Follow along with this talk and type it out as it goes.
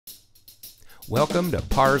Welcome to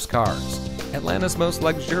Pars Cars, Atlanta's most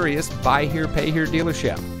luxurious buy here, pay here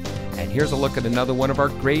dealership. And here's a look at another one of our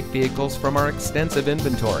great vehicles from our extensive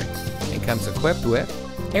inventory. It comes equipped with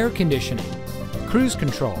air conditioning, cruise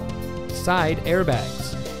control, side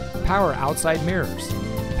airbags, power outside mirrors,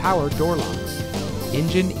 power door locks,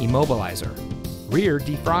 engine immobilizer, rear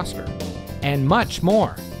defroster, and much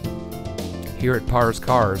more. Here at Pars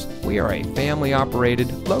Cars, we are a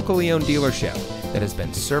family-operated, locally owned dealership that has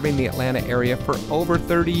been serving the Atlanta area for over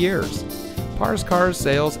 30 years. Pars Cars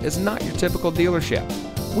Sales is not your typical dealership.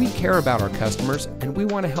 We care about our customers and we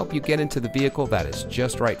want to help you get into the vehicle that is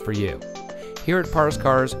just right for you. Here at Pars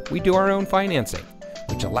Cars, we do our own financing,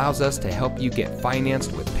 which allows us to help you get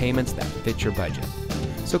financed with payments that fit your budget.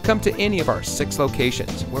 So come to any of our 6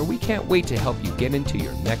 locations where we can't wait to help you get into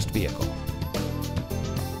your next vehicle.